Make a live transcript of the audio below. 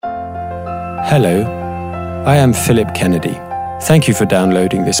Hello, I am Philip Kennedy. Thank you for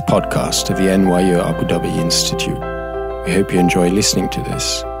downloading this podcast of the NYU Abu Dhabi Institute. We hope you enjoy listening to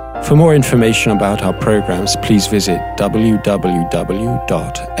this. For more information about our programs, please visit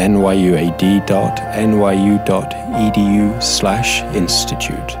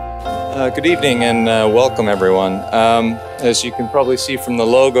www.nyuad.nyu.edu/institute. Good evening and welcome everyone. As you can probably see from the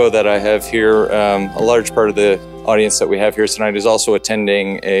logo that I have here, a large part of the audience that we have here tonight is also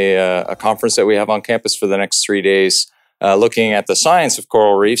attending a conference that we have on campus for the next 3 days, looking at the science of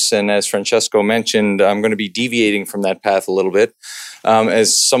coral reefs. And as Francesco mentioned, I'm going to be deviating from that path a little bit.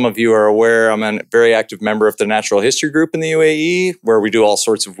 As some of you are aware, I'm a very active member of the Natural History Group in the UAE, where we do all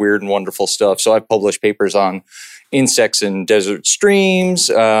sorts of weird and wonderful stuff. So I've published papers on insects in desert streams,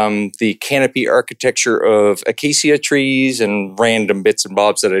 the canopy architecture of acacia trees, and random bits and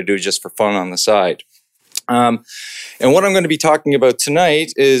bobs that I do just for fun on the side. And what I'm going to be talking about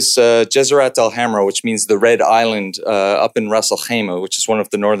tonight is Jazzarat Al Hamra, which means the Red Island, up in Ras Al Khaimah, which is one of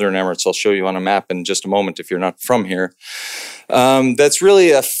the northern Emirates. I'll show you on a map in just a moment if you're not from here. That's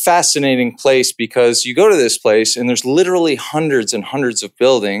really a fascinating place because you go to this place and there's literally hundreds and hundreds of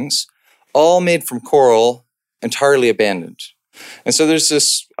buildings, all made from coral, entirely abandoned. And so there's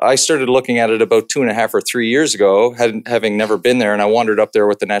this, I started looking at it about 2.5 or 3 years ago, having never been there, and I wandered up there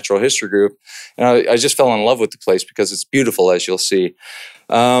with the Natural History Group, and I just fell in love with the place because it's beautiful, as you'll see.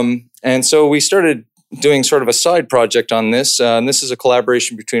 And so we started doing sort of a side project on this, and this is a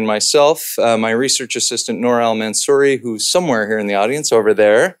collaboration between myself, my research assistant, Noor Al-Mansouri, who's somewhere here in the audience over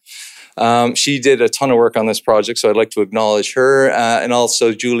there. She did a ton of work on this project, so I'd like to acknowledge her, and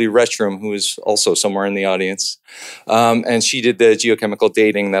also Julie Retchram, who is also somewhere in the audience. And she did the geochemical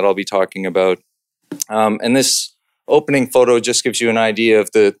dating that I'll be talking about. And this opening photo just gives you an idea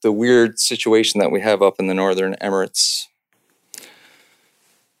of the weird situation that we have up in the Northern Emirates.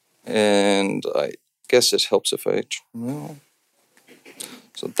 And I guess it helps if I... Well,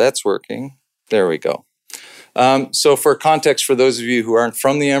 so that's working. There we go. So for context, for those of you who aren't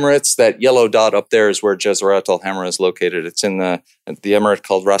from the Emirates, that yellow dot up there is where Jazzarat Al Hamra is located. It's in the emirate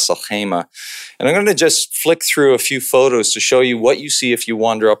called Ras Al Khaimah. And I'm going to just flick through a few photos to show you what you see if you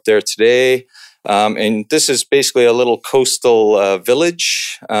wander up there today. And this is basically a little coastal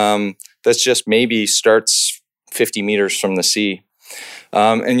village that's just maybe starts 50 meters from the sea.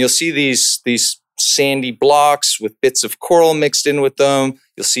 And you'll see these sandy blocks with bits of coral mixed in with them.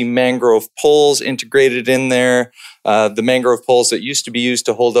 You'll see mangrove poles integrated in there. The mangrove poles that used to be used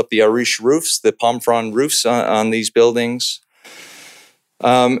to hold up the Arish roofs, the palm frond roofs on these buildings.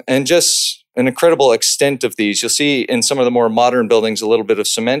 And just an incredible extent of these. You'll see in some of the more modern buildings a little bit of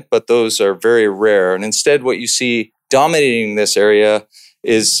cement, but those are very rare. And instead what you see dominating this area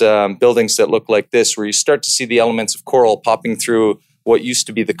is buildings that look like this, where you start to see the elements of coral popping through what used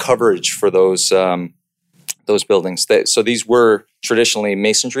to be the coverage for those buildings. So these were traditionally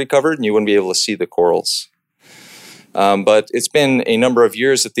masonry covered, and you wouldn't be able to see the corals. But it's been a number of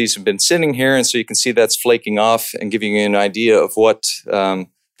years that these have been sitting here, and so you can see that's flaking off and giving you an idea of what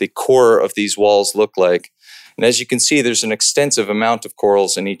the core of these walls look like. And as you can see, there's an extensive amount of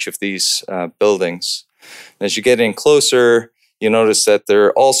corals in each of these buildings. And as you get in closer, you notice that there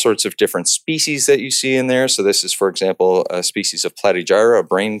are all sorts of different species that you see in there. So this is, for example, a species of Platygyra, a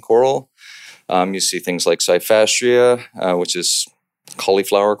brain coral. You see things like Cyphastria, which is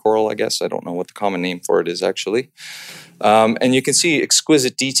cauliflower coral, I guess. I don't know what the common name for it is, actually. And you can see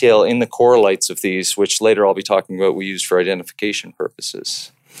exquisite detail in the corallites of these, which later I'll be talking about we use for identification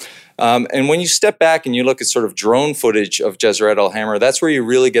purposes. And when you step back and you look at sort of drone footage of Jazzarat Al Hamra, that's where you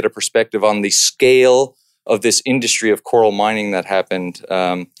really get a perspective on the scale of this industry of coral mining that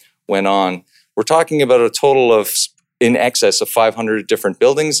went on. We're talking about a total of in excess of 500 different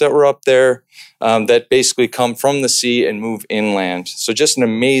buildings that were up there that basically come from the sea and move inland. So just an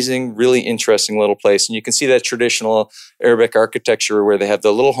amazing, really interesting little place. And you can see that traditional Arabic architecture where they have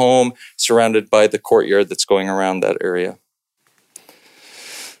the little home surrounded by the courtyard that's going around that area.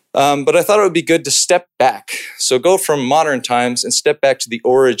 But I thought it would be good to step back. So go from modern times and step back to the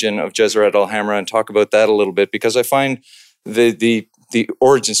origin of Jazzarat Al Hamra and talk about that a little bit, because I find the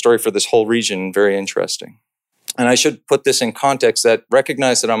origin story for this whole region very interesting. And I should put this in context that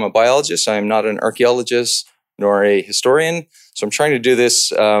recognize that I'm a biologist. I am not an archaeologist nor a historian. So I'm trying to do this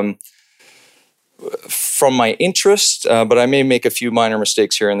from my interest, but I may make a few minor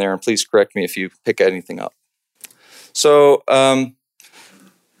mistakes here and there, and please correct me if you pick anything up. So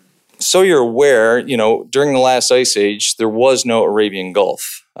you're aware, during the last ice age, there was no Arabian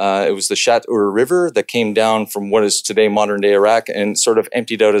Gulf. It was the Shat Ur River that came down from what is today modern-day Iraq and sort of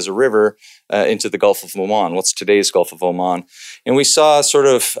emptied out as a river into the Gulf of Oman, what's today's Gulf of Oman. And we saw sort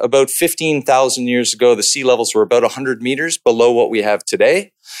of about 15,000 years ago, the sea levels were about 100 meters below what we have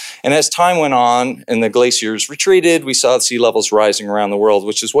today. And as time went on and the glaciers retreated, we saw sea levels rising around the world,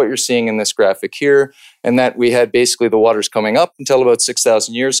 which is what you're seeing in this graphic here. And that we had basically the waters coming up until about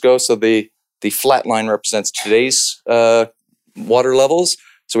 6,000 years ago. So the flat line represents today's water levels.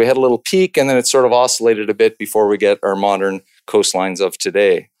 So we had a little peak, and then it sort of oscillated a bit before we get our modern coastlines of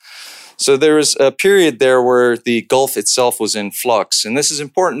today. So there was a period there where the Gulf itself was in flux. And this is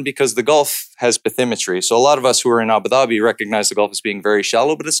important because the Gulf has bathymetry. So a lot of us who are in Abu Dhabi recognize the Gulf as being very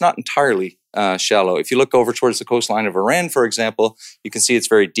shallow, but it's not entirely shallow. If you look over towards the coastline of Iran, for example, you can see it's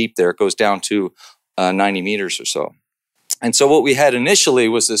very deep there. It goes down to 90 meters or so. And so what we had initially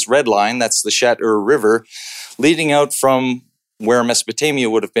was this red line, that's the Shat Ur River, leading out from where Mesopotamia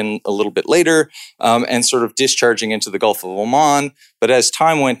would have been a little bit later, and sort of discharging into the Gulf of Oman. But as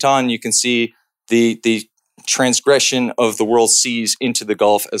time went on, you can see the transgression of the world's seas into the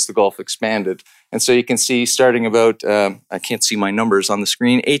Gulf as the Gulf expanded. And so you can see starting about, I can't see my numbers on the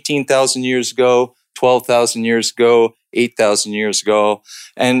screen, 18,000 years ago, 12,000 years ago, 8,000 years ago.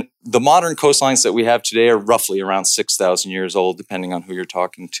 And the modern coastlines that we have today are roughly around 6,000 years old, depending on who you're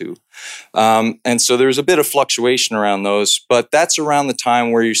talking to. And so there's a bit of fluctuation around those, but that's around the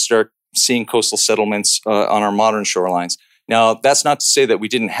time where you start seeing coastal settlements on our modern shorelines. Now, that's not to say that we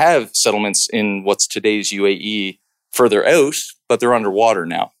didn't have settlements in what's today's UAE further out, but they're underwater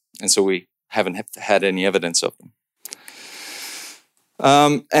now. And so we haven't had any evidence of them.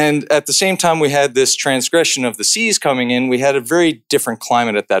 And at the same time we had this transgression of the seas coming in, we had a very different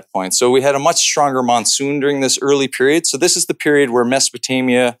climate at that point. So we had a much stronger monsoon during this early period. So this is the period where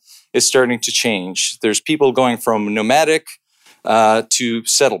Mesopotamia is starting to change. There's people going from nomadic to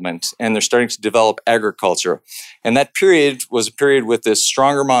settlement, and they're starting to develop agriculture. And that period was a period with this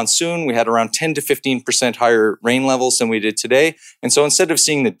stronger monsoon. We had around 10 to 15% higher rain levels than we did today. And so instead of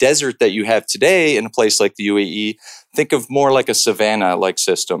seeing the desert that you have today in a place like the UAE, think of more like a savanna-like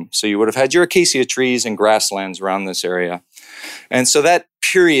system. So you would have had your acacia trees and grasslands around this area. And so that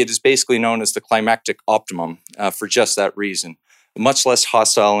period is basically known as the climactic optimum for just that reason. A much less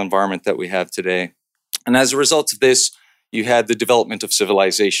hostile environment that we have today. And as a result of this, you had the development of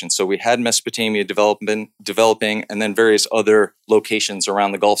civilization. So we had Mesopotamia developing, and then various other locations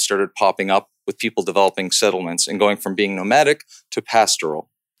around the Gulf started popping up with people developing settlements and going from being nomadic to pastoral.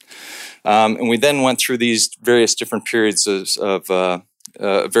 And we then went through these various different periods of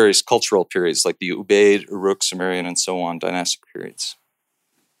various cultural periods, like the Ubaid, Uruk, Sumerian, and so on, dynastic periods.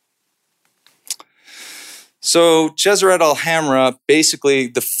 So Jezeret al-Hamra, basically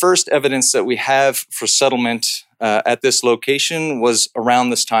the first evidence that we have for settlement at this location was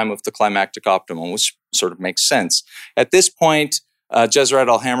around this time of the climactic optimum, which sort of makes sense. At this point, Jezeret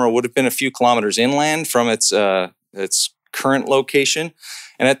al-Hamra would have been a few kilometers inland from its current location.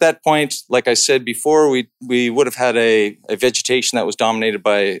 And at that point, like I said before, we would have had a vegetation that was dominated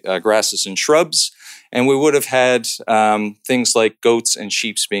by grasses and shrubs. And we would have had things like goats and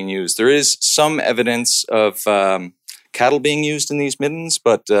sheep being used. There is some evidence of cattle being used in these middens,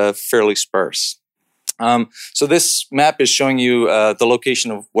 but fairly sparse. So this map is showing you the location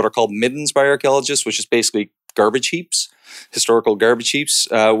of what are called middens by archaeologists, which is basically garbage heaps, historical garbage heaps,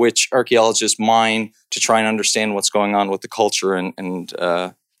 which archaeologists mine to try and understand what's going on with the culture and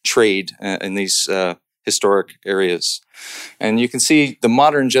trade in these historic areas. And you can see the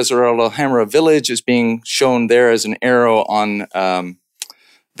modern Jezeret al-Hamra village is being shown there as an arrow on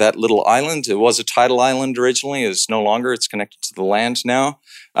that little island. It was a tidal island originally. It's no longer. It's connected to the land now.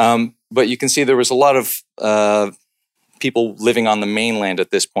 But you can see there was a lot of people living on the mainland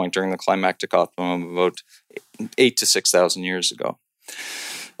at this point during the climactic optimum about 8,000 to 6,000 years ago.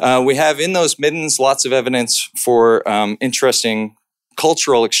 We have in those middens lots of evidence for interesting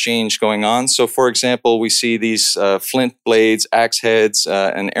cultural exchange going on. So, for example, we see these flint blades, axe heads,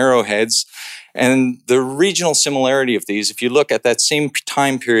 and arrowheads. And the regional similarity of these, if you look at that same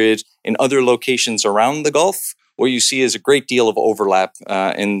time period in other locations around the Gulf, what you see is a great deal of overlap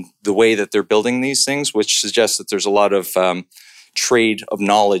in the way that they're building these things, which suggests that there's a lot of trade of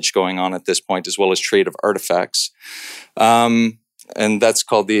knowledge going on at this point, as well as trade of artifacts. And that's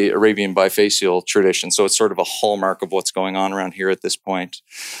called the Arabian bifacial tradition. So it's sort of a hallmark of what's going on around here at this point.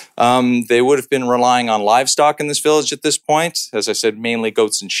 They would have been relying on livestock in this village at this point. As I said, mainly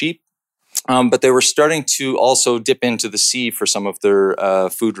goats and sheep. But they were starting to also dip into the sea for some of their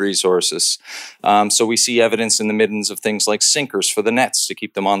food resources. So we see evidence in the middens of things like sinkers for the nets to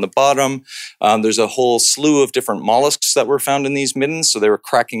keep them on the bottom. There's a whole slew of different mollusks that were found in these middens. So they were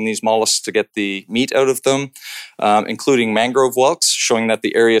cracking these mollusks to get the meat out of them, including mangrove whelks, showing that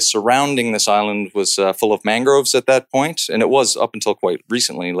the area surrounding this island was full of mangroves at that point. And it was up until quite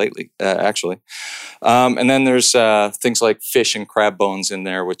recently, lately, actually. And then there's things like fish and crab bones in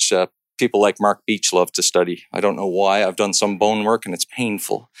there, which people like Mark Beach love to study. I don't know why. I've done some bone work and it's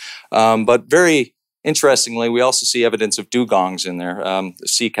painful. But very interestingly, we also see evidence of dugongs in there,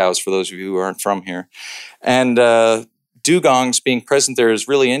 sea cows for those of you who aren't from here. And dugongs being present there is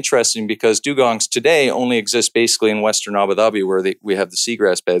really interesting because dugongs today only exist basically in Western Abu Dhabi where we have the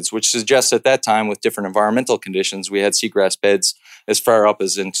seagrass beds, which suggests at that time with different environmental conditions, we had seagrass beds as far up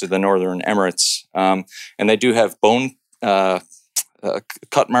as into the Northern Emirates. And they do have bone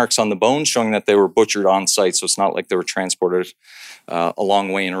cut marks on the bones showing that they were butchered on site. So it's not like they were transported a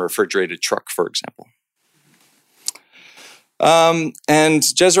long way in a refrigerated truck, for example. And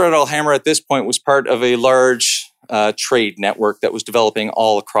Jezeret al-Hamra at this point was part of a large trade network that was developing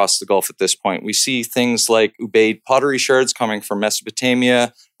all across the Gulf at this point. We see things like Ubaid pottery shards coming from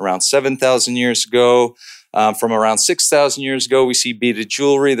Mesopotamia around 7,000 years ago. From around 6,000 years ago, we see beaded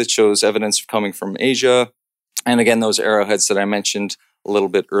jewelry that shows evidence of coming from Asia. And again, those arrowheads that I mentioned a little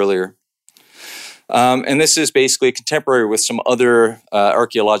bit earlier. And this is basically contemporary with some other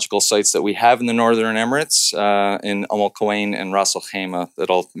archaeological sites that we have in the Northern Emirates, in Al Quwain and Ras Al Khaimah,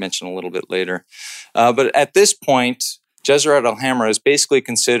 that I'll mention a little bit later. But at this point, Jezeret al-Hamra is basically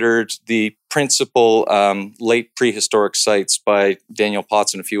considered the principal late prehistoric sites by Daniel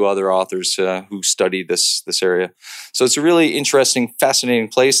Potts and a few other authors who study this area. So it's a really interesting, fascinating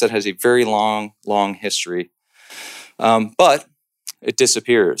place that has a very long history. But it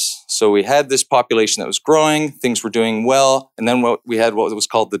disappears. So we had this population that was growing, things were doing well, and then we had what was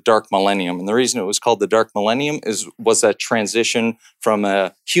called the Dark Millennium. And the reason it was called the Dark Millennium was that transition from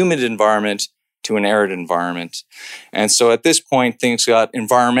a humid environment to an arid environment. And so at this point, things got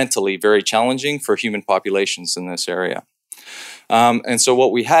environmentally very challenging for human populations in this area. And so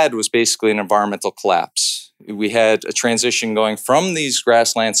what we had was basically an environmental collapse. We had a transition going from these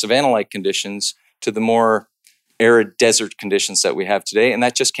grassland savanna-like conditions to the more arid desert conditions that we have today, and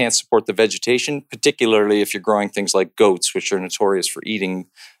that just can't support the vegetation, particularly if you're growing things like goats, which are notorious for eating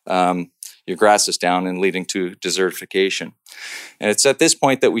your grasses down and leading to desertification. And it's at this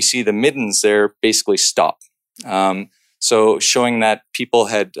point that we see the middens there basically stop. So showing that people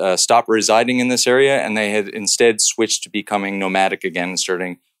had stopped residing in this area and they had instead switched to becoming nomadic again and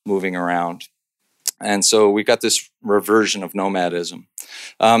starting moving around. And so we got this reversion of nomadism.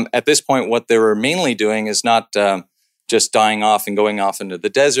 At this point, what they were mainly doing is not just dying off and going off into the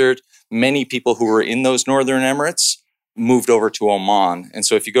desert. Many people who were in those Northern Emirates moved over to Oman. And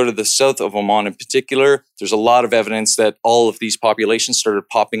so if you go to the south of Oman in particular, there's a lot of evidence that all of these populations started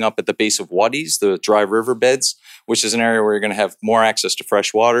popping up at the base of wadis, the dry river beds, which is an area where you're going to have more access to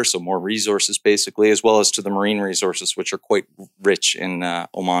fresh water, so more resources basically, as well as to the marine resources, which are quite rich in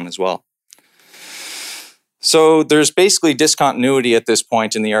Oman as well. So there's basically discontinuity at this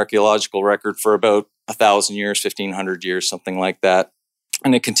point in the archaeological record for about 1,000 years, 1,500 years, something like that.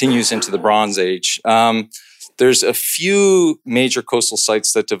 And it continues into the Bronze Age. There's a few major coastal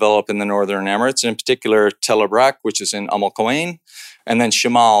sites that develop in the Northern Emirates, in particular Tel Abrak, which is in Al Quwain, and then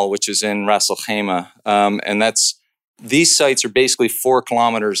Shamal, which is in Ras Al Khaimah. And these sites are basically 4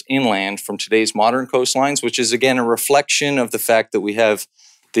 kilometers inland from today's modern coastlines, which is again a reflection of the fact that we have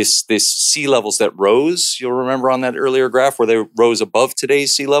this sea levels that rose. You'll remember on that earlier graph where they rose above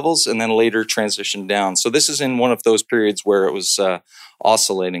today's sea levels and then later transitioned down. So this is in one of those periods where it was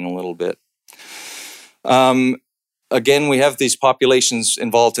oscillating a little bit. Again, we have these populations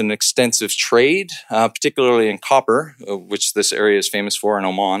involved in extensive trade, particularly in copper, which this area is famous for in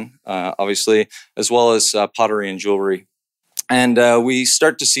Oman, obviously, as well as pottery and jewelry. And we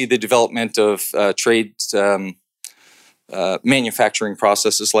start to see the development of trade manufacturing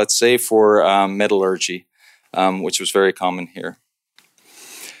processes, let's say, for metallurgy, which was very common here.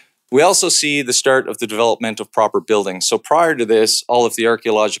 We also see the start of the development of proper buildings. So prior to this, all of the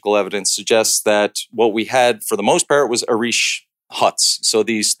archaeological evidence suggests that what we had, for the most part, was arish huts. So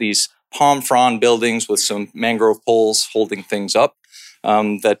these palm frond buildings with some mangrove poles holding things up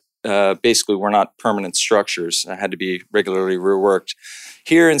that basically were not permanent structures, had to be regularly reworked.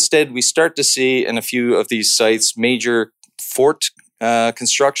 Here, instead, we start to see in a few of these sites major fort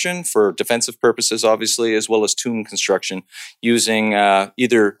construction for defensive purposes, obviously, as well as tomb construction using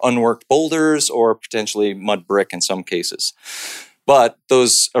either unworked boulders or potentially mud brick in some cases. But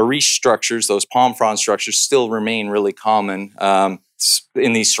those Arish structures, those palm frond structures, still remain really common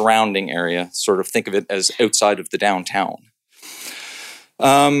in the surrounding area. Sort of think of it as outside of the downtown.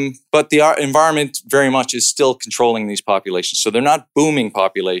 But the environment very much is still controlling these populations. So they're not booming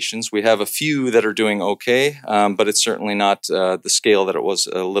populations. We have a few that are doing okay, but it's certainly not the scale that it was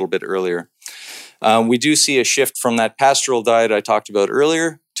a little bit earlier. We do see a shift from that pastoral diet I talked about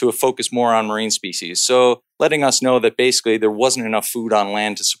earlier to a focus more on marine species. So letting us know that basically there wasn't enough food on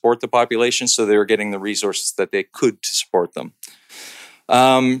land to support the population, so they were getting the resources that they could to support them.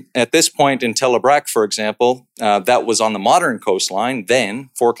 At this point in Telebrac, for example, that was on the modern coastline,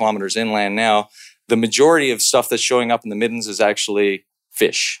 then 4 kilometers inland now. The majority of stuff that's showing up in the middens is actually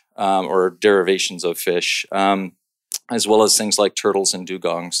fish or derivations of fish, as well as things like turtles and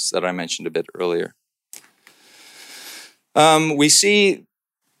dugongs that I mentioned a bit earlier. We see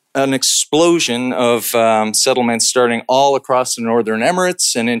an explosion of settlements starting all across the Northern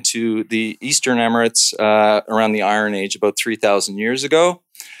Emirates and into the Eastern Emirates around the Iron Age, about 3,000 years ago.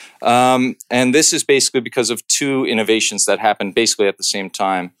 And this is basically because of 2 innovations that happened basically at the same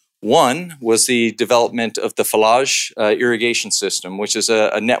time. One was the development of the Falaj irrigation system, which is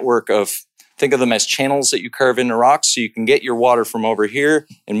a network of, think of them as channels that you carve into rocks, so you can get your water from over here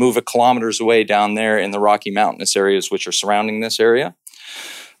and move it kilometers away down there in the Rocky Mountainous areas which are surrounding this area.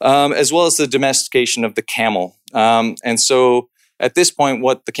 As well as the domestication of the camel. And so at this point,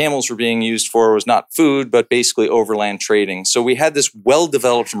 what the camels were being used for was not food, but basically overland trading. So we had this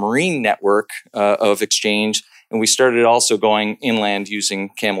well-developed marine network of exchange, and we started also going inland using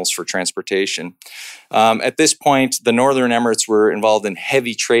camels for transportation. At this point, the Northern Emirates were involved in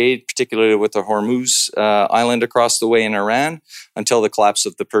heavy trade, particularly with the Hormuz island across the way in Iran, until the collapse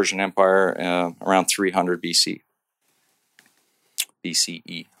of the Persian Empire around 300 BCE.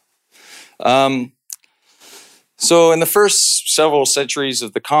 So in the first several centuries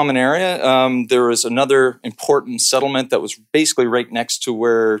of the Common Area, there was another important settlement that was basically right next to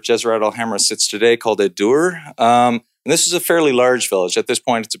where Jezeret al-Hamra sits today, called Ad-Dur. And this is a fairly large village. At this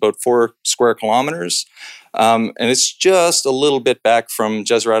point, it's about 4 square kilometers. And it's just a little bit back from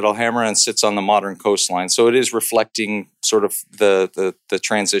Jezeret al-Hamra and sits on the modern coastline. So it is reflecting sort of the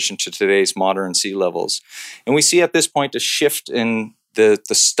transition to today's modern sea levels. And we see at this point a shift in the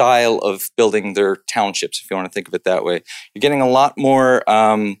style of building their townships, if you want to think of it that way. You're getting a lot more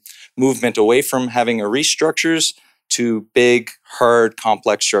movement away from having Arish structures to big, hard,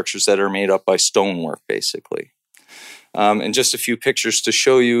 complex structures that are made up by stonework, basically. And just a few pictures to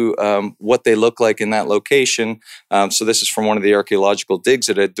show you what they look like in that location. So this is from one of the archaeological digs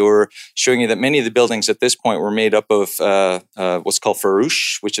at Ad-Dur, showing you that many of the buildings at this point were made up of what's called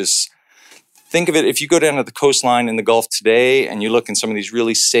farouche, which is, think of it, if you go down to the coastline in the Gulf today and you look in some of these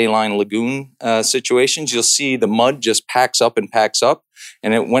really saline lagoon situations, you'll see the mud just packs up.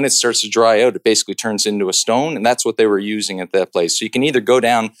 And when it starts to dry out, it basically turns into a stone. And that's what they were using at that place. So you can either go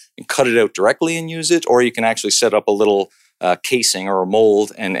down and cut it out directly and use it, or you can actually set up a little casing or a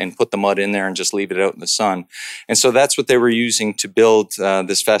mold and put the mud in there and just leave it out in the sun. And so that's what they were using to build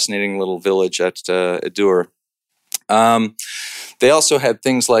this fascinating little village at Ad-Dur. They also had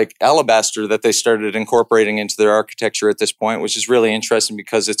things like alabaster that they started incorporating into their architecture at this point, which is really interesting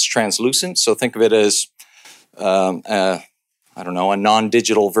because it's translucent. So think of it as, a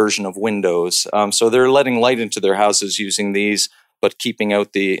non-digital version of windows. So they're letting light into their houses using these, but keeping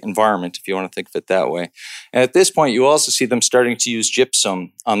out the environment, if you want to think of it that way. And at this point, you also see them starting to use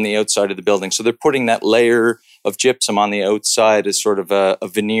gypsum on the outside of the building. So they're putting that layer of gypsum on the outside as sort of a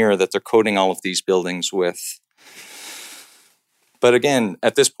veneer that they're coating all of these buildings with. But again,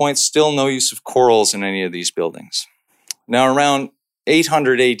 at this point, still no use of corals in any of these buildings. Now, around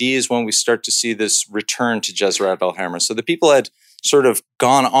 800 AD is when we start to see this return to Jezeret al-Hamra. So the people had sort of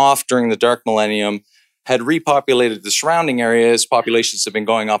gone off during the Dark Millennium, had repopulated the surrounding areas. Populations have been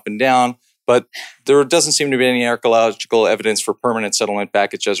going up and down, but there doesn't seem to be any archaeological evidence for permanent settlement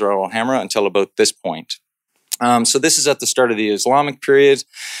back at Jezeret al-Hamra until about this point. So this is at the start of the Islamic period,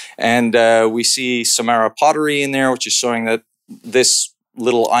 and we see Samarra pottery in there, which is showing that this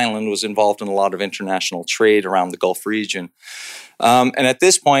little island was involved in a lot of international trade around the Gulf region. And at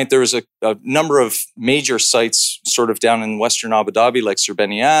this point, there was a number of major sites sort of down in western Abu Dhabi, like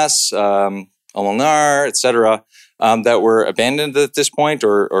Surbanias, Al-Nar, etc., that were abandoned at this point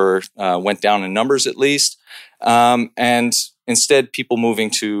or went down in numbers at least. And instead, people moving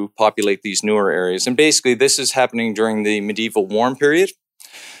to populate these newer areas. And basically, this is happening during the medieval warm period.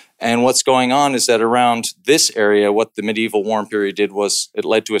 And what's going on is that around this area, what the medieval warm period did was it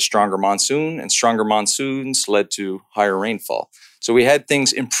led to a stronger monsoon, and stronger monsoons led to higher rainfall. So we had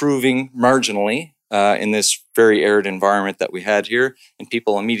things improving marginally in this very arid environment that we had here, and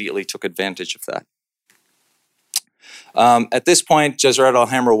people immediately took advantage of that. At this point, Jezeret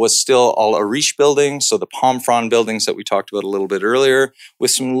al-Hamra was still all Arish buildings, so the palm frond buildings that we talked about a little bit earlier,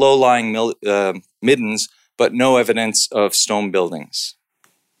 with some low-lying middens, but no evidence of stone buildings.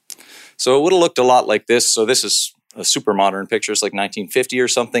 So it would have looked a lot like this. So this is a super modern picture. It's like 1950 or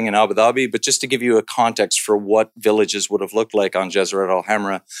something in Abu Dhabi, but just to give you a context for what villages would have looked like on Jezeret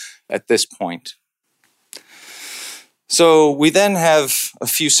al-Hamra at this point. So we then have a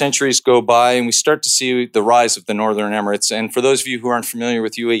few centuries go by and we start to see the rise of the Northern Emirates. And for those of you who aren't familiar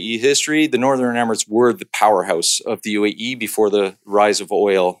with UAE history, the Northern Emirates were the powerhouse of the UAE before the rise of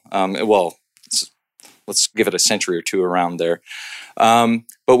oil. Let's give it a century or two around there.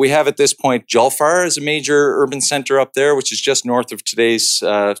 But we have at this point Julfar as a major urban center up there, which is just north of today's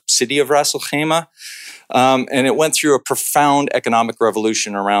city of Ras Al Khaimah. And it went through a profound economic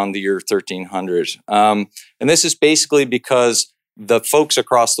revolution around the year 1300. And this is basically because the folks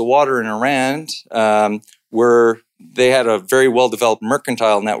across the water in Iran they had a very well-developed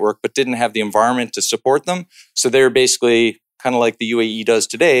mercantile network, but didn't have the environment to support them. So they were basically kind of like the UAE does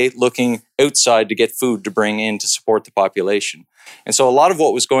today, looking outside to get food to bring in to support the population. And so a lot of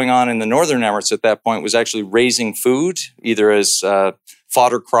what was going on in the Northern Emirates at that point was actually raising food, either as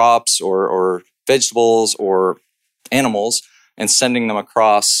fodder crops or vegetables or animals, and sending them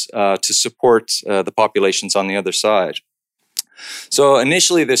across to support the populations on the other side. So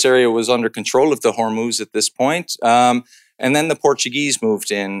initially this area was under control of the Hormuz at this point, and then the Portuguese moved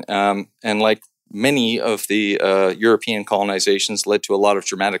in, and like many of the European colonizations led to a lot of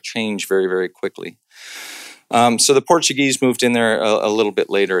dramatic change very, very quickly. So the Portuguese moved in there a little bit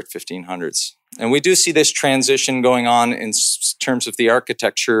later at 1500s. And we do see this transition going on in terms of the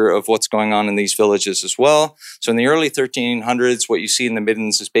architecture of what's going on in these villages as well. So in the early 1300s, what you see in the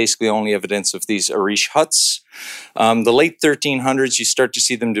middens is basically only evidence of these Arish huts. The late 1300s, you start to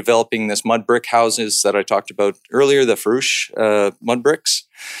see them developing this mud brick houses that I talked about earlier, the Farouche mud bricks.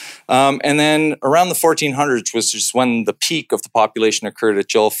 And then around the 1400s was just when the peak of the population occurred at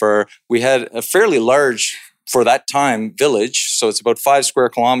Julfar. We had a fairly large, for that time, village. So it's about 5 square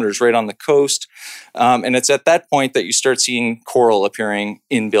kilometers right on the coast. And it's at that point that you start seeing coral appearing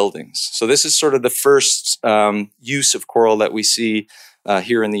in buildings. So this is sort of the first use of coral that we see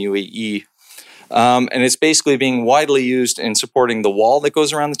here in the UAE. And it's basically being widely used in supporting the wall that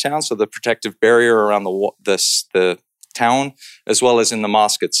goes around the town, so the protective barrier around the town, as well as in the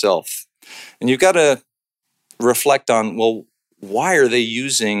mosque itself. And you've got to reflect on, well, why are they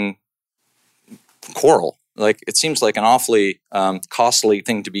using coral? Like, it seems like an awfully costly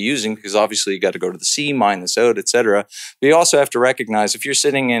thing to be using, because obviously you got to go to the sea, mine this out, etc. But you also have to recognize, if you're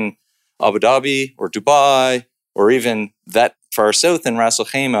sitting in Abu Dhabi or Dubai or even that far south in Ras Al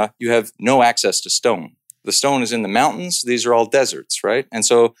Khaimah, you have no access to stone. The stone is in the mountains. These are all deserts, right? And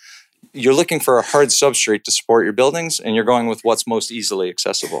so you're looking for a hard substrate to support your buildings, and you're going with what's most easily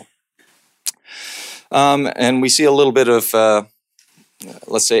accessible. And we see a little bit of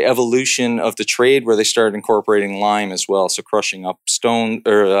let's say, evolution of the trade, where they started incorporating lime as well. So crushing up stone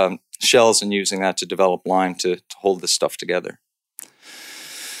or shells and using that to develop lime to hold this stuff together.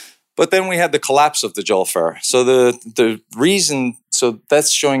 But then we had the collapse of the Julfar. So the reason, so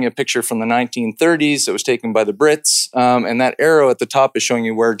that's showing you a picture from the 1930s that was taken by the Brits. And that arrow at the top is showing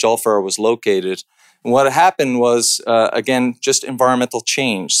you where Julfar was located. And what happened was, again, just environmental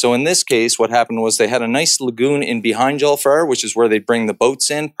change. So in this case, what happened was they had a nice lagoon in behind Julfar, which is where they bring the boats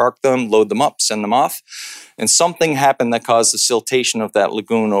in, park them, load them up, send them off. And something happened that caused the siltation of that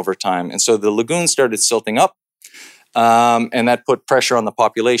lagoon over time. And so the lagoon started silting up, and that put pressure on the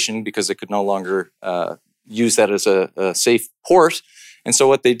population because they could no longer use that as a safe port. And so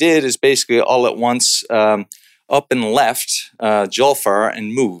what they did is basically all at once up and left Julfar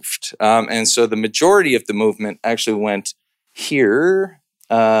and moved. And so the majority of the movement actually went here,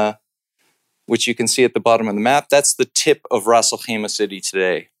 which you can see at the bottom of the map. That's the tip of Ras Al Khaimah city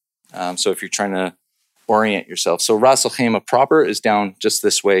today. So if you're trying to orient yourself. So Ras Al Khaimah proper is down just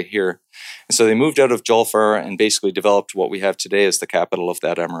this way here. And so they moved out of Julfar and basically developed what we have today as the capital of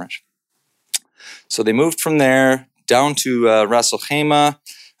that emirate. So they moved from there down to Ras Al Khaimah,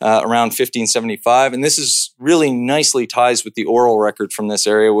 around 1575. And this is really nicely ties with the oral record from this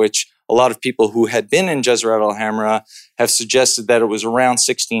area, which a lot of people who had been in Jezeret al-Hamra have suggested that it was around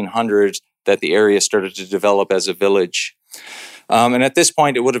 1600 that the area started to develop as a village. And at this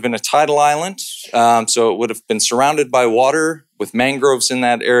point, it would have been a tidal island. So it would have been surrounded by water with mangroves in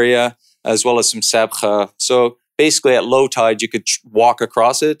that area, as well as some sabkha. So basically at low tide, you could walk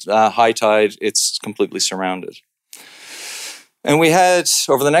across it. High tide, it's completely surrounded. And we had,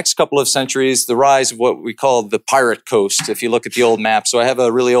 over the next couple of centuries, the rise of what we call the pirate coast, if you look at the old map. So I have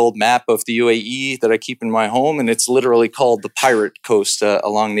a really old map of the UAE that I keep in my home, and it's literally called the pirate coast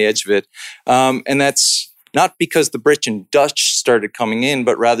along the edge of it. And that's not because the British and Dutch started coming in,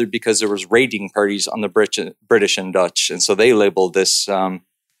 but rather because there was raiding parties on the British and Dutch. And so they labeled this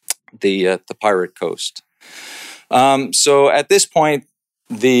the pirate coast. So at this point,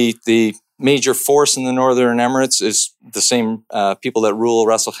 the major force in the Northern Emirates is the same people that rule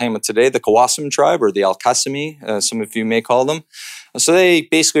Ras Al Khaimah today, the Qawasim tribe, or the Al-Qasimi, some of you may call them. So they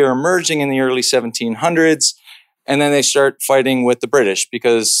basically are emerging in the early 1700s, and then they start fighting with the British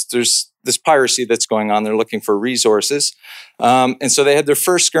because there's this piracy that's going on. They're looking for resources. And so they had their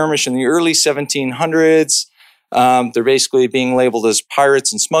first skirmish in the early 1700s. They're basically being labeled as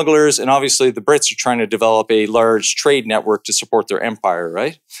pirates and smugglers. And obviously the Brits are trying to develop a large trade network to support their empire,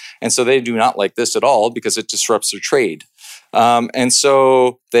 right? And so they do not like this at all because it disrupts their trade. And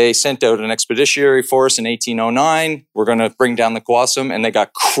so they sent out an expeditionary force in 1809. We're going to bring down the Qawasim, and they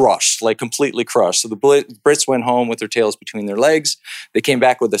got crushed, like completely crushed. So the Brits went home with their tails between their legs. They came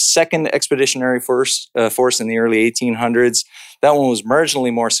back with a second expeditionary force in the early 1800s. That one was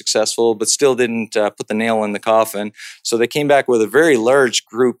marginally more successful, but still didn't put the nail in the coffin. So they came back with a very large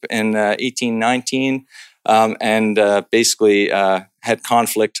group in 1819 and basically had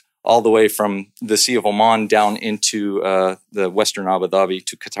conflict all the way from the Sea of Oman down into the Western Abu Dhabi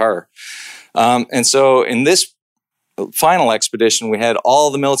to Qatar. And so in this final expedition, we had all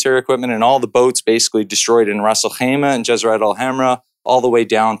the military equipment and all the boats basically destroyed in Ras Al Khaimah and Jazrat Al Hamra all the way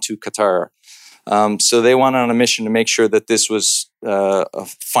down to Qatar. So they went on a mission to make sure that this was a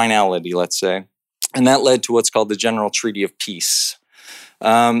finality, let's say. And that led to what's called the General Treaty of Peace.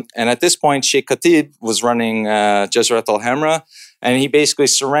 And at this point, Sheikh Khatib was running Jazrat Al Hamra, and he basically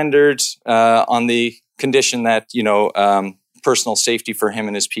surrendered on the condition that, personal safety for him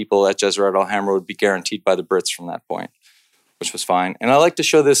and his people at Jazrat Al Hamra would be guaranteed by the Brits from that point, which was fine. And I like to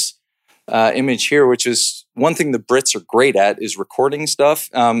show this image here, which is one thing the Brits are great at is recording stuff.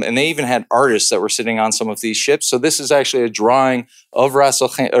 And they even had artists that were sitting on some of these ships. So this is actually a drawing of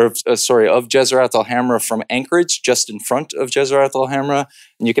Jazrat Al Hamra from Anchorage, just in front of Jazrat Al Hamra.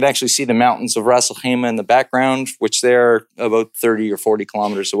 And you can actually see the mountains of Ras Al Khaimah in the background, which they're about 30 or 40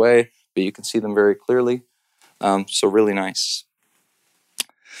 kilometers away, but you can see them very clearly. So really nice.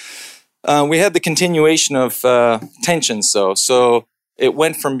 We had the continuation of tensions, though. So it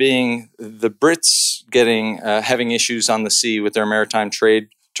went from being the Brits having issues on the sea with their maritime trade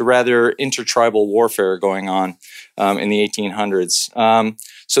to rather intertribal warfare going on in the 1800s.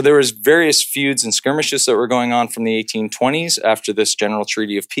 So there was various feuds and skirmishes that were going on from the 1820s after this General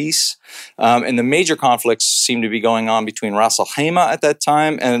Treaty of Peace. And the major conflicts seemed to be going on between Ras Al Khaimah at that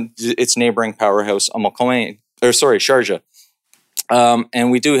time and its neighboring powerhouse, Sharjah.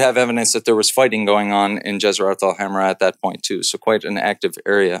 And we do have evidence that there was fighting going on in Jazrat Al Hamra at that point too, so quite an active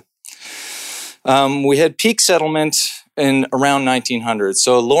area. We had peak settlement in around 1900.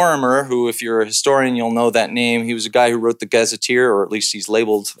 So Lorimer, who if you're a historian, you'll know that name, he was a guy who wrote the Gazetteer, or at least he's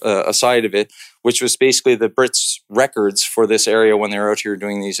labeled a side of it, which was basically the Brits' records for this area when they were out here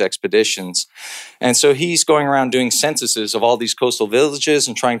doing these expeditions. And so he's going around doing censuses of all these coastal villages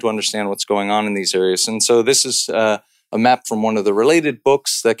and trying to understand what's going on in these areas. And so this is a map from one of the related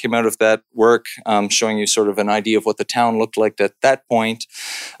books that came out of that work, showing you sort of an idea of what the town looked like at that point.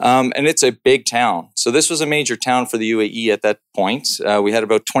 And it's a big town. So this was a major town for the UAE at that point. We had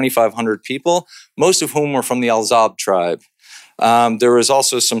about 2,500 people, most of whom were from the Al-Zab tribe. There was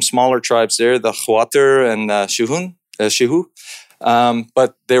also some smaller tribes there, the Khwatir and Shihu.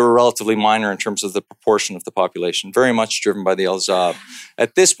 But they were relatively minor in terms of the proportion of the population, very much driven by the Al-Zab.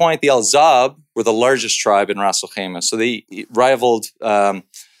 At this point, the Al-Zab were the largest tribe in Ras Al Khaimah, so they rivaled the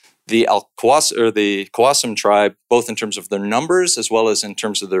Qawasim tribe, both in terms of their numbers as well as in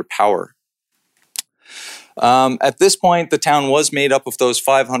terms of their power. At this point, the town was made up of those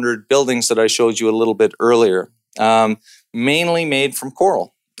 500 buildings that I showed you a little bit earlier, mainly made from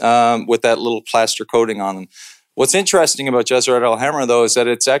coral, with that little plaster coating on them. What's interesting about Jazrat Al Hamra, though, is that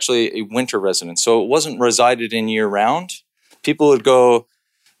it's actually a winter residence. So it wasn't resided in year-round. People would go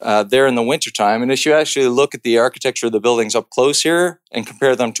there in the wintertime. And if you actually look at the architecture of the buildings up close here and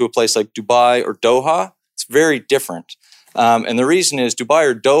compare them to a place like Dubai or Doha, it's very different. And the reason is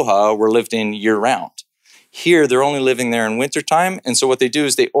Dubai or Doha were lived in year-round. Here, they're only living there in wintertime. And so what they do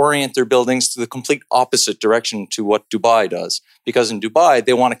is they orient their buildings to the complete opposite direction to what Dubai does. Because in Dubai,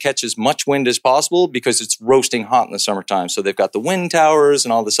 they want to catch as much wind as possible because it's roasting hot in the summertime. So they've got the wind towers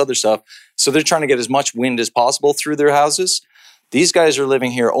and all this other stuff. So they're trying to get as much wind as possible through their houses. These guys are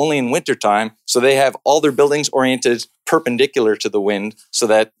living here only in wintertime, so they have all their buildings oriented perpendicular to the wind so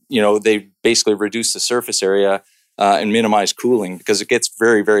that, they basically reduce the surface area and minimize cooling, because it gets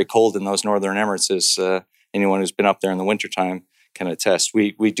very, very cold in those northern Emirates, as anyone who's been up there in the wintertime can attest.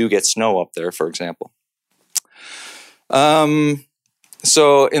 We do get snow up there, for example.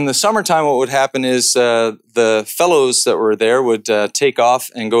 So in the summertime, what would happen is the fellows that were there would take off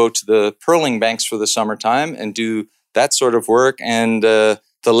and go to the pearling banks for the summertime and do that sort of work. And the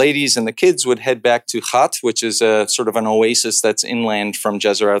ladies and the kids would head back to Khat, which is a sort of an oasis that's inland from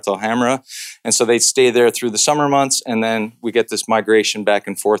Jazrat al-Hamra. And so they'd stay there through the summer months, and then we get this migration back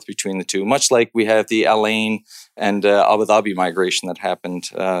and forth between the two, much like we have the Al Ain and Abu Dhabi migration that happened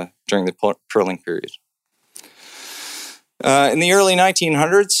during the pearling period. In the early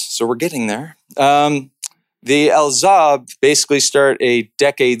 1900s, so we're getting there, the Al-Zab basically start a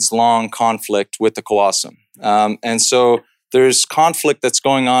decades-long conflict with the Qawasim. And so there's conflict that's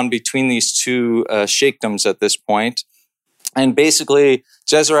going on between these two sheikdoms at this point. And basically,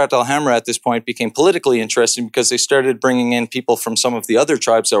 Jazrat al-Hamra at this point became politically interesting because they started bringing in people from some of the other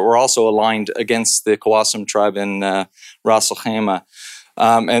tribes that were also aligned against the Qawasim tribe in Ras al-Khaimah.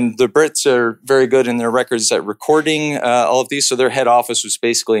 And the Brits are very good in their records at recording all of these. So their head office was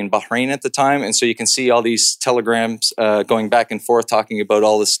basically in Bahrain at the time. And so you can see all these telegrams going back and forth talking about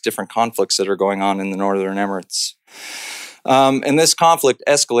all these different conflicts that are going on in the Northern Emirates. And this conflict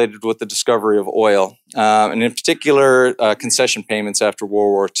escalated with the discovery of oil, and in particular, concession payments after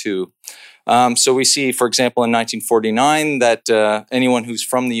World War II. So we see, for example, in 1949 that anyone who's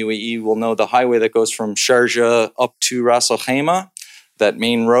from the UAE will know the highway that goes from Sharjah up to Ras Al Khaimah, that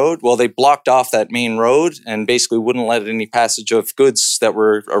main road. Well, they blocked off that main road and basically wouldn't let any passage of goods that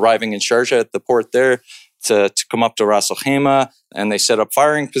were arriving in Sharjah at the port there to come up to Ras Al Khaimah, and they set up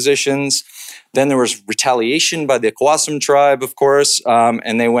firing positions. Then there was retaliation by the Qawasim tribe, of course,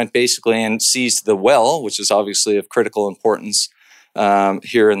 and they went basically and seized the well, which is obviously of critical importance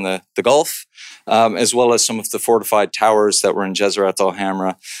here in the Gulf, as well as some of the fortified towers that were in Jazrat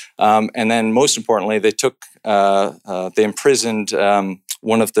al-Hamra. And then most importantly, they imprisoned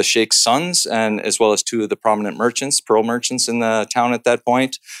one of the sheikh's sons, and as well as two of the prominent merchants, pearl merchants in the town at that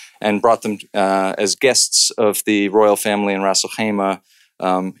point, and brought them as guests of the royal family in Ras Al Khaimah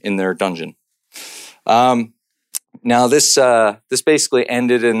in their dungeon. Now this basically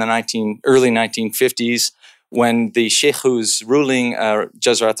ended in the early 1950s when the sheikh who's ruling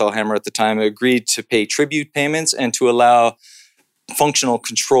Jazrat al-Hamra at the time agreed to pay tribute payments and to allow functional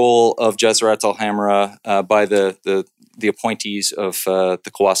control of Jazrat al-Hamra by the appointees of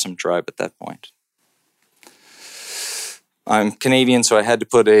the Qawasim tribe at that point. I'm Canadian, so I had to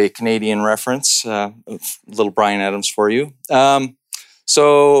put a Canadian reference, little Bryan Adams for you.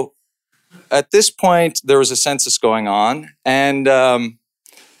 So at this point, there was a census going on, and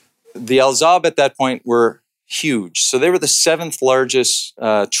the Al-Zab at that point were huge. So they were the 7th largest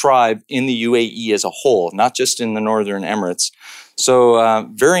tribe in the UAE as a whole, not just in the Northern Emirates. So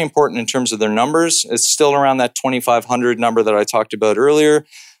very important in terms of their numbers. It's still around that 2,500 number that I talked about earlier.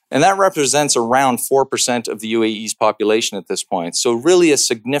 And that represents around 4% of the UAE's population at this point. So really a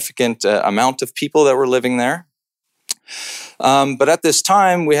significant amount of people that were living there. But at this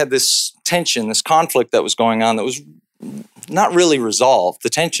time, we had this tension, this conflict that was going on that was not really resolved. The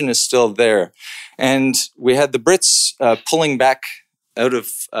tension is still there. And we had the Brits pulling back out of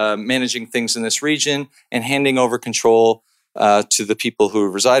managing things in this region and handing over control to the people who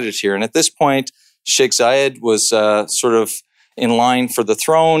resided here. And at this point, Sheikh Zayed was sort of in line for the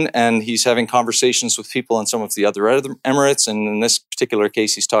throne, and he's having conversations with people in some of the other emirates. And in this particular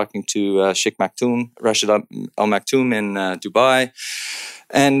case, he's talking to Sheikh Maktoum, Rashid Al Maktoum in Dubai,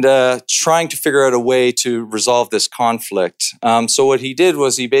 and trying to figure out a way to resolve this conflict. So what he did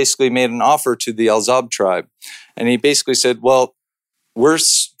was he basically made an offer to the Al-Zab tribe. And he basically said, well, we're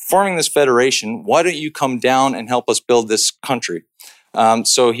forming this federation. Why don't you come down and help us build this country?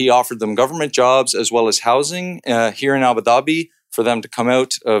 So he offered them government jobs as well as housing here in Abu Dhabi for them to come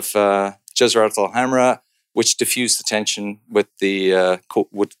out of Jazrat al-Hamra, which diffused the tension with the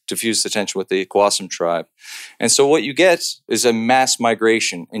Qawasim tribe. And so what you get is a mass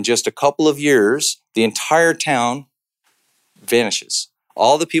migration. In just a couple of years, the entire town vanishes.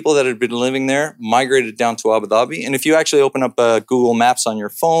 All the people that had been living there migrated down to Abu Dhabi. And if you actually open up Google Maps on your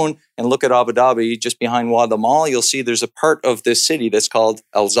phone and look at Abu Dhabi, just behind Wad Mall, you'll see there's a part of this city that's called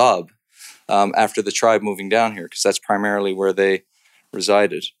Al-Zab, after the tribe moving down here, because that's primarily where they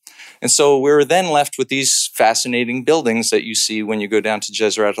resided. And so we were then left with these fascinating buildings that you see when you go down to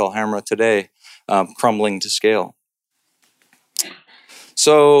Jazrat al-Hamra today, crumbling to scale.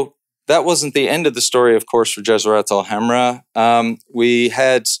 So that wasn't the end of the story, of course, for Jezeret al-Hamra. We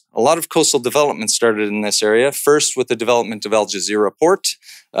had a lot of coastal development started in this area, first with the development of Al Jazeera Port,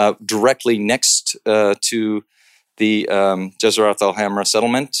 directly next to the Jezeret al-Hamra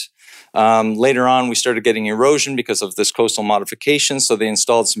settlement. Later on, we started getting erosion because of this coastal modification, so they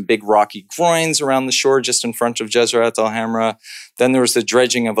installed some big rocky groins around the shore just in front of Jezeret al-Hamra. Then there was the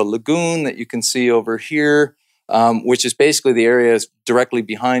dredging of a lagoon that you can see over here, which is basically the area directly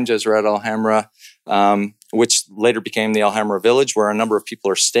behind Jezeret al-Hamra, which later became the Al-Hamra village, where a number of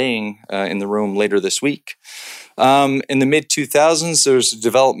people are staying in the room later this week. In the mid-2000s, there was the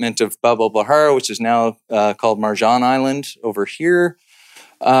development of Bab al-Bahar, which is now called Marjan Island over here.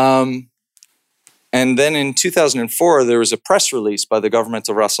 And then in 2004, there was a press release by the government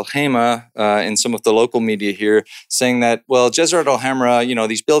of Ras Al Khaimah in some of the local media here saying that, well, Jezeret al-Hamra,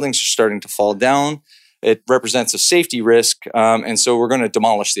 these buildings are starting to fall down. It represents a safety risk, and so we're going to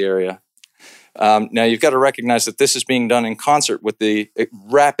demolish the area. Now, you've got to recognize that this is being done in concert with the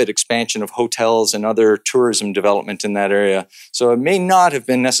rapid expansion of hotels and other tourism development in that area. So it may not have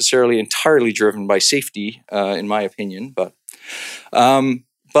been necessarily entirely driven by safety, in my opinion, but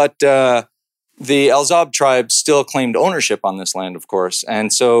the Al-Zab tribe still claimed ownership on this land, of course.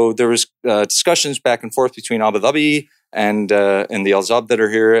 And so there was discussions back and forth between Abu Dhabi and the Al-Zab that are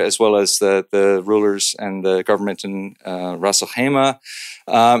here, as well as the rulers and the government in Ras Al Khaimah.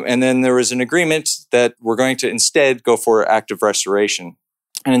 And then there was an agreement that we're going to instead go for active restoration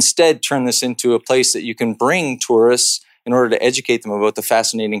and instead turn this into a place that you can bring tourists in order to educate them about the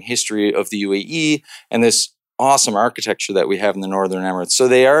fascinating history of the UAE and this awesome architecture that we have in the Northern Emirates. So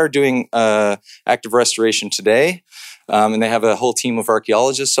they are doing active restoration today. And they have a whole team of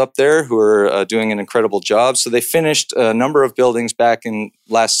archaeologists up there who are doing an incredible job. So they finished a number of buildings back in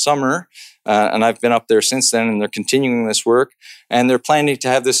last summer, and I've been up there since then, and they're continuing this work. And they're planning to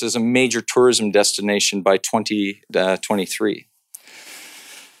have this as a major tourism destination by 2023.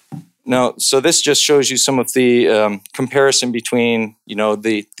 Now, so this just shows you some of the comparison between,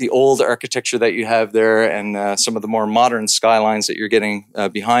 the old architecture that you have there and some of the more modern skylines that you're getting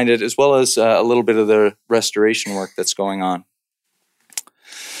behind it, as well as a little bit of the restoration work that's going on.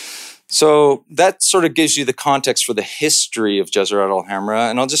 So that sort of gives you the context for the history of Jezeret al-Hamra,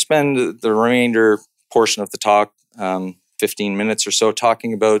 and I'll just spend the remainder portion of the talk, 15 minutes or so,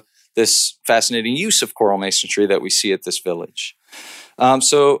 talking about this fascinating use of coral masonry that we see at this village.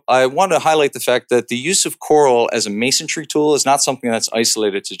 So I want to highlight the fact that the use of coral as a masonry tool is not something that's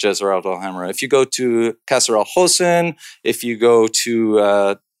isolated to Jezeret al-Hamra. If you go to Qasr al-Hosn, if you go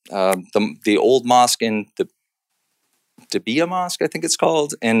to the old mosque in the Dabia Mosque, I think it's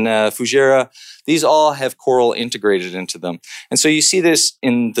called, in Fujairah, these all have coral integrated into them. And so you see this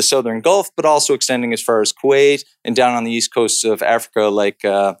in the Southern Gulf, but also extending as far as Kuwait and down on the east coast of Africa, like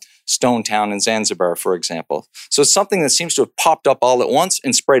Stone Town in Zanzibar, for example. So it's something that seems to have popped up all at once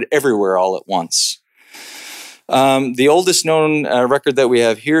and spread everywhere all at once. The oldest known record that we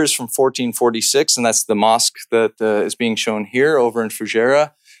have here is from 1446, and that's the mosque that is being shown here over in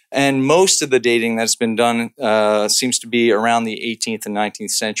Fujairah. And most of the dating that's been done seems to be around the 18th and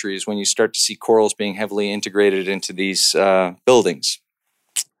 19th centuries when you start to see corals being heavily integrated into these buildings.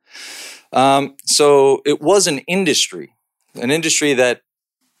 So it was an industry that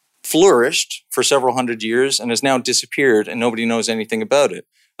flourished for several hundred years and has now disappeared, and nobody knows anything about it.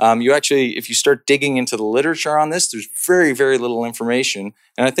 If you start digging into the literature on this, there's very, very little information.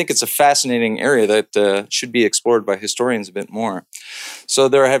 And I think it's a fascinating area that should be explored by historians a bit more. So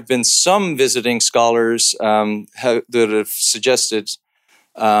there have been some visiting scholars that have suggested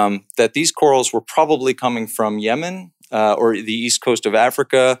that these corals were probably coming from Yemen or the east coast of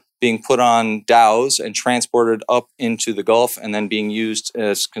Africa, being put on dhows and transported up into the Gulf and then being used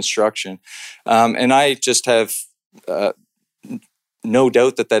as construction. And I just have no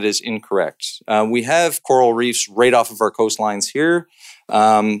doubt that is incorrect. We have coral reefs right off of our coastlines here,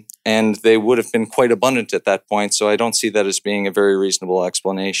 and they would have been quite abundant at that point, so I don't see that as being a very reasonable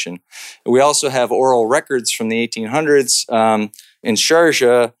explanation. We also have oral records from the 1800s in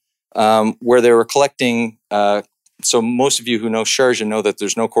Sharjah, where they were collecting so most of you who know Sharjah know that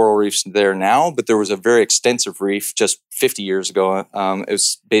there's no coral reefs there now, but there was a very extensive reef just 50 years ago. It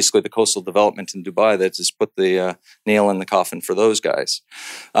was basically the coastal development in Dubai that just put the nail in the coffin for those guys.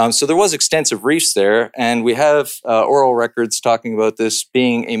 So there was extensive reefs there, and we have oral records talking about this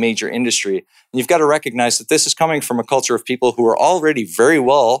being a major industry. And you've got to recognize that this is coming from a culture of people who are already very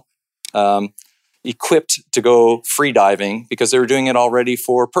well equipped to go free diving because they were doing it already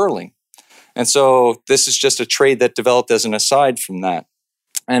for pearling. And so this is just a trade that developed as an aside from that.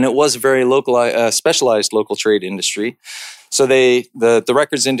 And it was a very specialized local trade industry. So the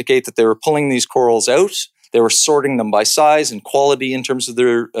records indicate that they were pulling these corals out. They were sorting them by size and quality in terms of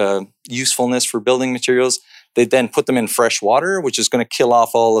their usefulness for building materials. They then put them in fresh water, which is going to kill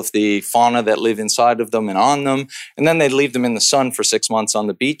off all of the fauna that live inside of them and on them. And then they'd leave them in the sun for 6 months on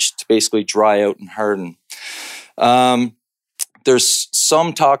the beach to basically dry out and harden. There's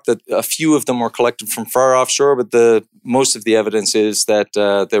some talk that a few of them were collected from far offshore, but most of the evidence is that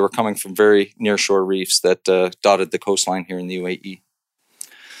they were coming from very nearshore reefs that dotted the coastline here in the UAE.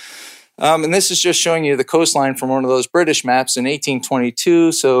 And this is just showing you the coastline from one of those British maps in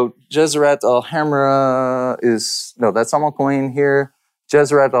 1822. So Jezeret Al Hamra that's Umm Al Quwain here.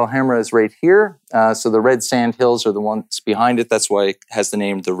 Jezeret Al Hamra is right here. So the red sand hills are the ones behind it. That's why it has the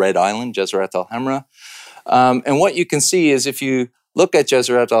name the Red Island, Jezeret Al Hamra. And what you can see is if you look at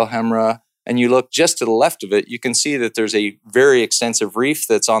Jezeret Al Hamra and you look just to the left of it, you can see that there's a very extensive reef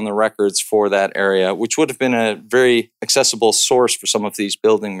that's on the records for that area, which would have been a very accessible source for some of these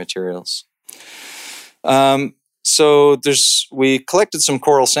building materials. So we collected some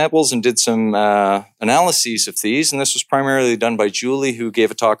coral samples and did some analyses of these, and this was primarily done by Julie, who gave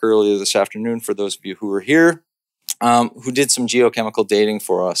a talk earlier this afternoon for those of you who were here. Who did some geochemical dating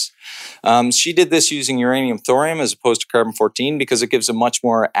for us. She did this using uranium-thorium as opposed to carbon-14 because it gives a much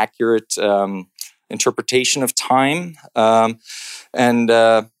more accurate interpretation of time.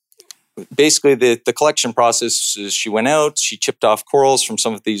 Basically, the collection process is she went out, she chipped off corals from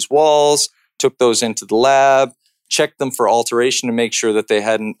some of these walls, took those into the lab, checked them for alteration to make sure that they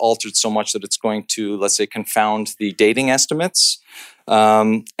hadn't altered so much that it's going to, let's say, confound the dating estimates.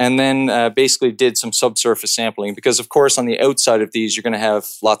 And then basically did some subsurface sampling because, of course, on the outside of these, you're going to have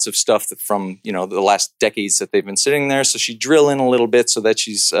lots of stuff from, the last decades that they've been sitting there. So she drilled in a little bit so that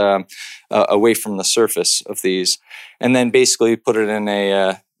she's away from the surface of these. And then basically put it in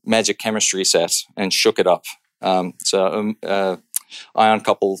a magic chemistry set and shook it up.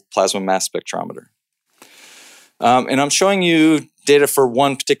 Ion-coupled plasma mass spectrometer. And I'm showing you data for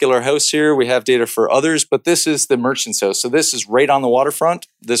one particular house here. We have data for others, but this is the merchant's house. So this is right on the waterfront.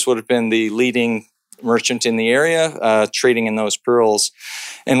 This would have been the leading merchant in the area, trading in those pearls.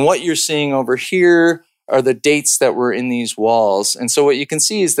 And what you're seeing over here are the dates that were in these walls. And so what you can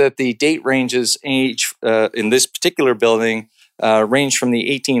see is that the date ranges in this particular building range from the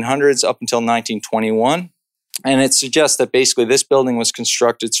 1800s up until 1921. And it suggests that basically this building was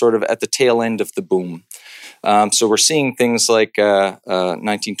constructed sort of at the tail end of the boom. So we're seeing things like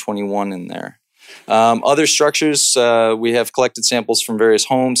 1921 in there. Other structures, we have collected samples from various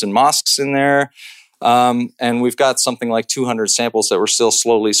homes and mosques in there. And we've got something like 200 samples that we're still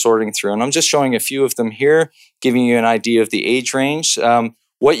slowly sorting through. And I'm just showing a few of them here, giving you an idea of the age range.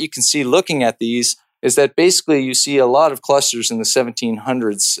 What you can see looking at these is that basically you see a lot of clusters in the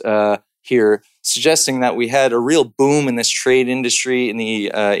 1700s here, suggesting that we had a real boom in this trade industry in the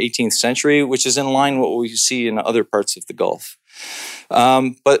 18th century, which is in line with what we see in other parts of the Gulf.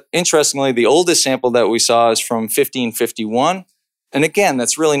 But interestingly, the oldest sample that we saw is from 1551. And again,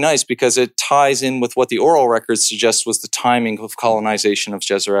 that's really nice because it ties in with what the oral records suggest was the timing of colonization of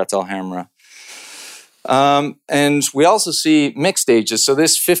Jezeret Al Hamra. And we also see mixed ages. So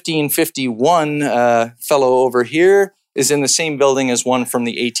this 1551 fellow over here is in the same building as one from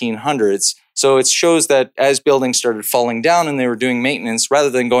the 1800s. So it shows that as buildings started falling down and they were doing maintenance, rather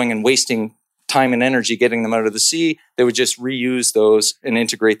than going and wasting time and energy getting them out of the sea, they would just reuse those and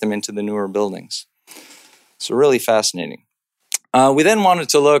integrate them into the newer buildings. So really fascinating. We then wanted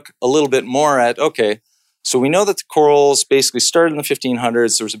to look a little bit more at, so we know that the corals basically started in the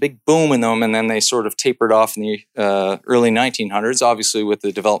 1500s. There was a big boom in them, and then they sort of tapered off in the early 1900s, obviously with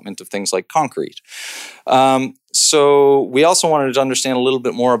the development of things like concrete. So we also wanted to understand a little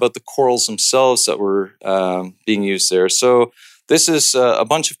bit more about the corals themselves that were being used there. So this is a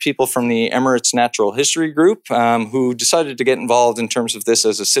bunch of people from the Emirates Natural History Group who decided to get involved in terms of this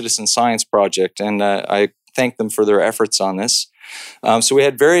as a citizen science project, and I thank them for their efforts on this. So we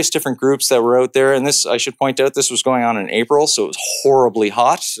had various different groups that were out there, and this, I should point out, this was going on in April, so it was horribly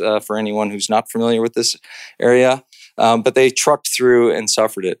hot for anyone who's not familiar with this area, but they trucked through and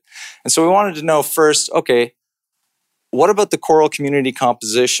suffered it. And so we wanted to know first, what about the coral community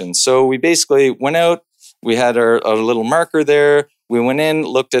composition? So we basically went out, we had our little marker there, we went in,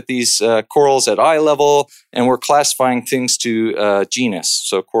 looked at these corals at eye level, and we're classifying things to genus,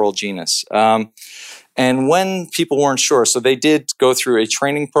 so coral genus. And when people weren't sure, so they did go through a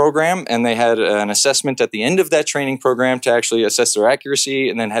training program, and they had an assessment at the end of that training program to actually assess their accuracy,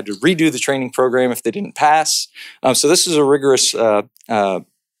 and then had to redo the training program if they didn't pass. So this is a rigorous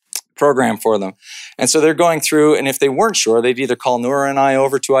program for them. And so they're going through, and if they weren't sure, they'd either call Noura and I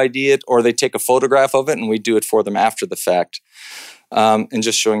over to ID it, or they'd take a photograph of it and we'd do it for them after the fact. And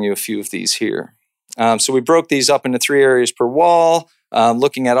just showing you a few of these here. So we broke these up into 3 areas per wall,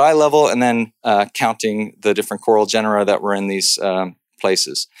 looking at eye level, and then counting the different coral genera that were in these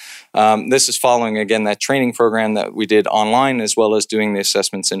places. This is following, again, that training program that we did online, as well as doing the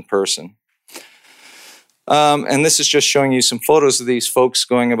assessments in person. And this is just showing you some photos of these folks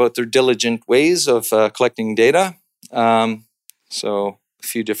going about their diligent ways of collecting data. So a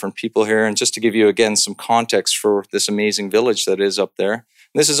few different people here. And just to give you, again, some context for this amazing village that is up there.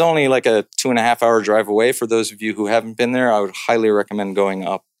 This is only like a 2.5-hour drive away. For those of you who haven't been there, I would highly recommend going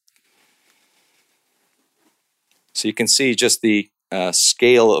up. So you can see just the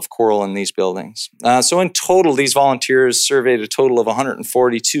scale of coral in these buildings. So in total, these volunteers surveyed a total of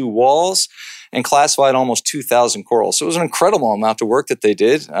 142 walls and classified almost 2,000 corals. So it was an incredible amount of work that they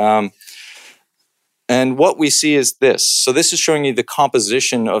did. And what we see is this. So this is showing you the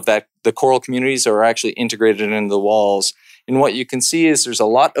composition of the coral communities that are actually integrated into the walls. And what you can see is there's a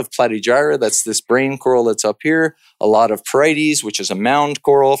lot of Platygyra, that's this brain coral that's up here, a lot of Parietes, which is a mound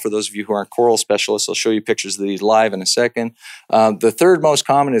coral. For those of you who aren't coral specialists, I'll show you pictures of these live in a second. The third most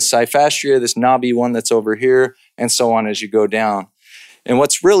common is Cyphastrea, this knobby one that's over here, and so on as you go down. And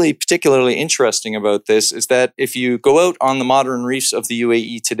what's really particularly interesting about this is that if you go out on the modern reefs of the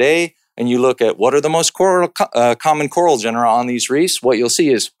UAE today, and you look at what are the most common coral genera on these reefs, what you'll see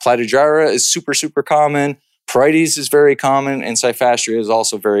is Platygyra is super, super common, Parietes is very common, and Cyphastrea is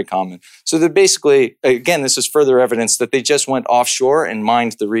also very common. So they're basically, again, this is further evidence that they just went offshore and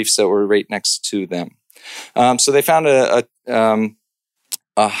mined the reefs that were right next to them. So they found a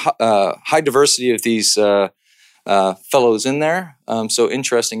high diversity of these fellows in there. So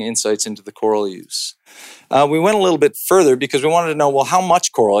interesting insights into the coral use. We went a little bit further because we wanted to know, well, how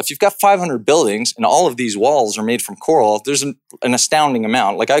much coral? If you've got 500 buildings and all of these walls are made from coral, there's an astounding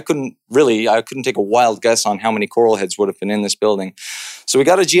amount. Like I couldn't take a wild guess on how many coral heads would have been in this building. So we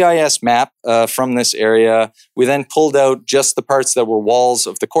got a GIS map from this area. We then pulled out just the parts that were walls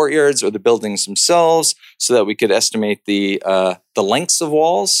of the courtyards or the buildings themselves so that we could estimate the lengths of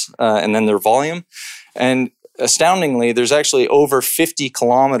walls and then their volume. And astoundingly, there's actually over 50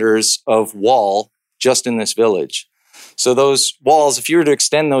 kilometers of wall just in this village. So those walls, if you were to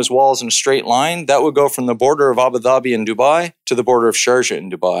extend those walls in a straight line, that would go from the border of Abu Dhabi and Dubai to the border of Sharjah in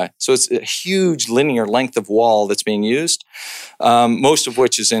Dubai. So it's a huge linear length of wall that's being used, most of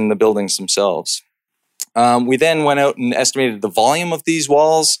which is in the buildings themselves. We then went out and estimated the volume of these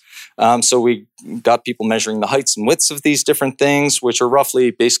walls. So we got people measuring the heights and widths of these different things, which are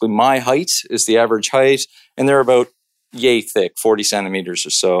roughly basically my height is the average height, and they're about yay thick, 40 centimeters or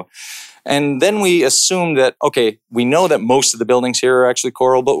so. And then we assumed that, okay, we know that most of the buildings here are actually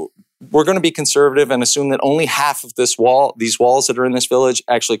coral, but we're going to be conservative and assume that only half of these walls that are in this village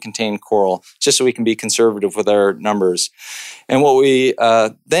actually contain coral, just so we can be conservative with our numbers. And what we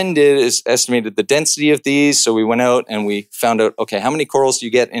then did is estimated the density of these. So we went out and we found out, okay, how many corals do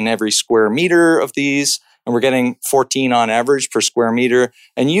you get in every square meter of these? And we're getting 14 on average per square meter,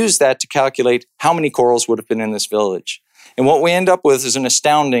 and use that to calculate how many corals would have been in this village. And what we end up with is an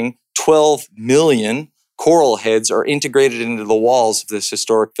astounding 12 million coral heads are integrated into the walls of this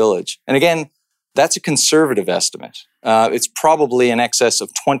historic village. And again, that's a conservative estimate. It's probably in excess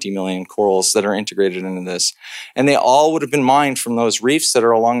of 20 million corals that are integrated into this. And they all would have been mined from those reefs that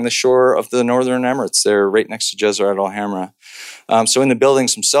are along the shore of the Northern Emirates. They're right next to Jazrat Al Hamra. So in the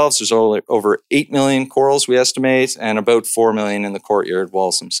buildings themselves, there's over 8 million corals, we estimate, and about 4 million in the courtyard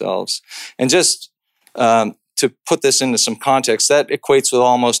walls themselves. And just to put this into some context, that equates with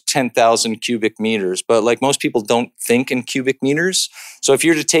almost 10,000 cubic meters. But like most people don't think in cubic meters. So if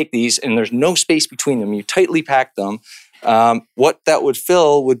you're to take these and there's no space between them, you tightly pack them, what that would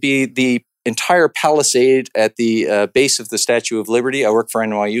fill would be the entire palisade at the base of the Statue of Liberty. I work for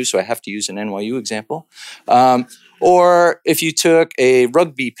NYU, so I have to use an NYU example. Or if you took a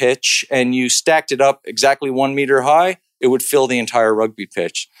rugby pitch and you stacked it up exactly 1 meter high, it would fill the entire rugby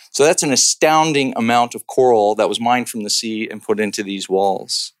pitch. So that's an astounding amount of coral that was mined from the sea and put into these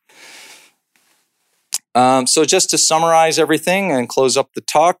walls. So just to summarize everything and close up the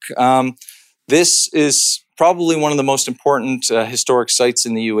talk, this is probably one of the most important historic sites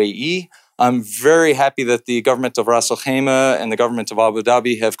in the UAE. I'm very happy that the government of Ras Al Khaimah and the government of Abu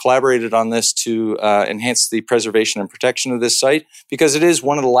Dhabi have collaborated on this to enhance the preservation and protection of this site, because it is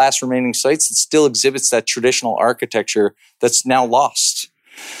one of the last remaining sites that still exhibits that traditional architecture that's now lost.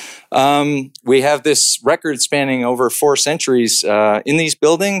 We have this record spanning over 4 centuries in these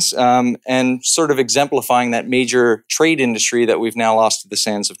buildings, and sort of exemplifying that major trade industry that we've now lost to the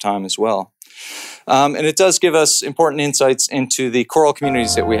sands of time as well. And it does give us important insights into the coral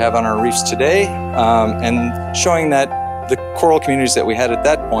communities that we have on our reefs today, and showing that the coral communities that we had at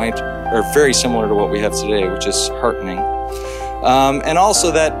that point are very similar to what we have today, which is heartening. And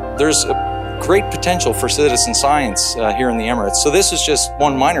also that there's a great potential for citizen science here in the Emirates. So this is just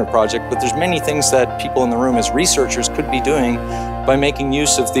one minor project, but there's many things that people in the room as researchers could be doing by making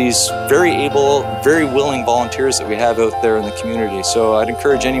use of these very able, very willing volunteers that we have out there in the community. So I'd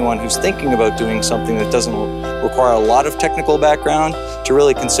encourage anyone who's thinking about doing something that doesn't require a lot of technical background to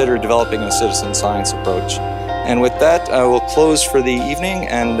really consider developing a citizen science approach. And with that, I will close for the evening,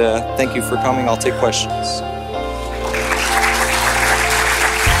 and thank you for coming. I'll take questions.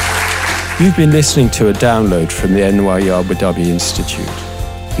 You've been listening to a download from the NYU Abu Dhabi Institute.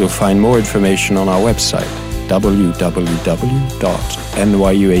 You'll find more information on our website,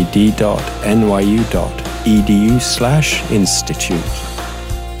 www.nyuad.nyu.edu/institute.